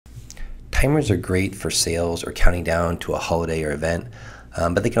Timers are great for sales or counting down to a holiday or event,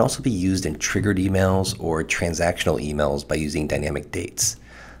 but they can also be used in triggered emails or transactional emails by using dynamic dates.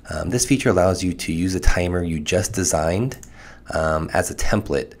 This feature allows you to use a timer you just designed as a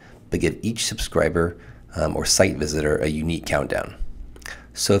template, but give each subscriber or site visitor a unique countdown.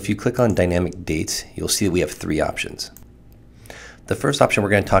 So if you click on dynamic dates, you'll see that we have three options. The first option we're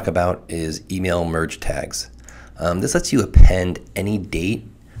going to talk about is email merge tags. This lets you append any date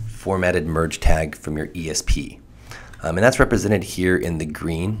formatted merge tag from your ESP. And that's represented here in the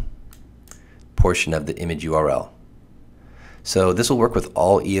green portion of the image URL. So this will work with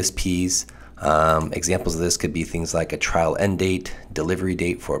all ESPs. Examples of this could be things like a trial end date, delivery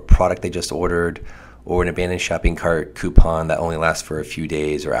date for a product they just ordered, or an abandoned shopping cart coupon that only lasts for a few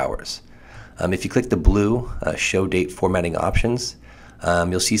days or hours. If you click the blue show date formatting options,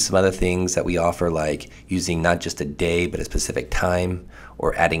 you'll see some other things that we offer, like using not just a day but a specific time,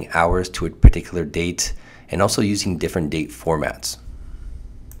 or adding hours to a particular date, and also using different date formats.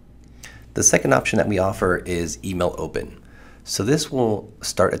 The second option that we offer is email open. So this will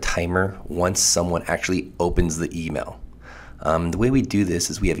start a timer once someone actually opens the email. The way we do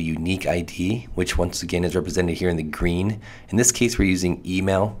this is we have a unique ID, which once again is represented here in the green. In this case, we're using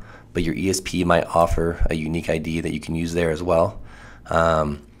email, but your ESP might offer a unique ID that you can use there as well.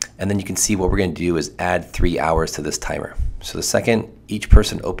 And then you can see what we're going to do is add 3 hours to this timer. So the second each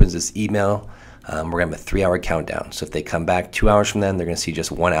person opens this email, we're going to have a 3-hour countdown. So if they come back 2 hours from then, they're going to see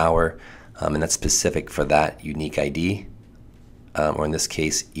just 1 hour, and that's specific for that unique ID, or in this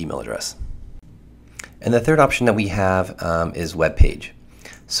case, email address. And the third option that we have is web page.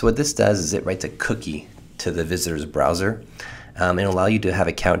 So what this does is it writes a cookie to the visitor's browser and allow you to have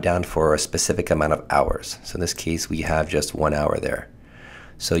a countdown for a specific amount of hours. So in this case, we have just 1 hour there.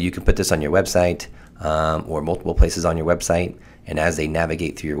 So you can put this on your website or multiple places on your website, and as they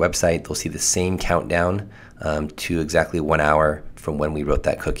navigate through your website, they'll see the same countdown to exactly 1 hour from when we wrote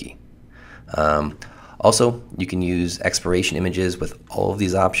that cookie. Also, you can use expiration images with all of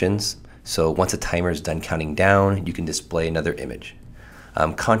these options. So once a timer is done counting down, you can display another image.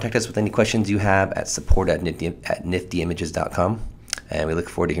 Contact us with any questions you have at support@niftyimages.com, and we look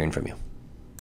forward to hearing from you.